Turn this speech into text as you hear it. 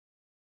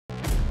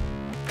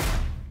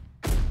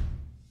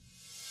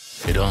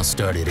all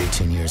started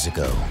 18 years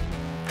ago.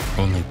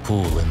 Only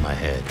pool in my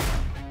head.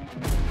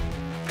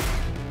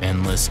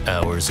 Endless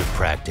hours of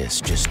practice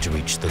just to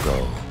reach the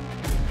goal.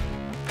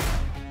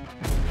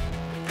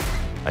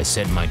 I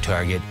set my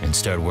target and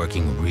started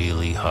working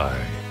really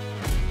hard.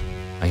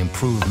 I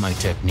improved my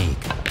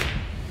technique,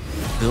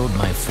 build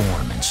my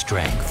form and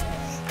strength.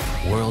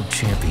 World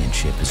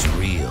Championship is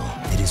real.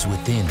 It is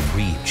within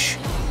reach.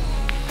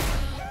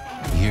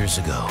 Years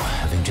ago,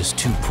 having just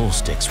 2 pool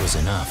sticks was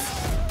enough.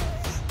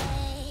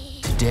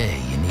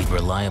 Today, you need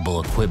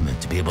reliable equipment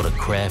to be able to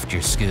craft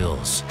your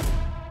skills.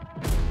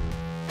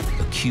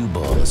 A cue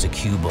ball is a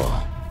cue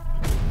ball.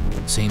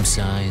 Same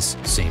size,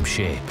 same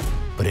shape,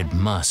 but it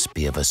must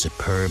be of a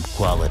superb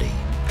quality.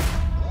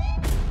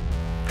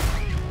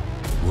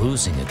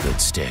 Losing a good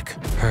stick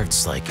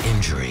hurts like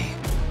injury.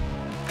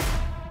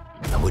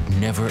 I would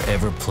never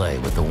ever play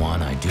with the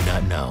one I do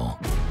not know.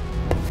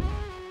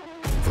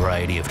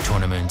 Variety of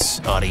tournaments,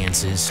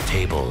 audiences,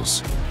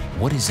 tables.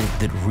 What is it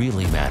that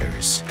really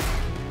matters?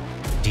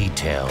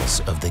 Details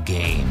of the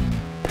game.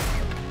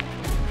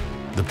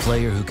 The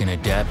player who can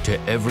adapt to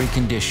every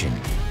condition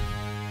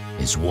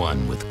is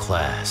one with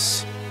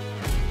class.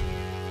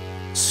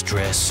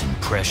 Stress and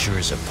pressure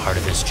is a part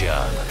of this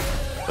job,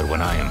 but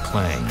when I am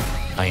playing,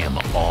 I am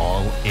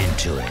all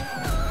into it.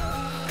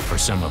 For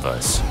some of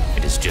us,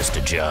 it is just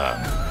a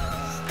job.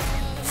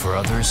 For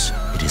others,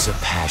 it is a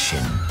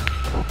passion.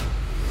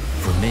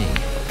 For me,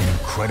 an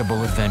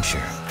incredible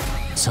adventure.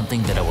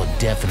 Something that I will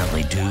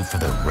definitely do for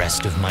the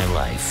rest of my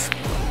life.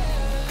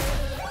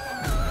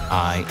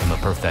 I am a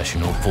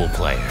professional pool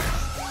player.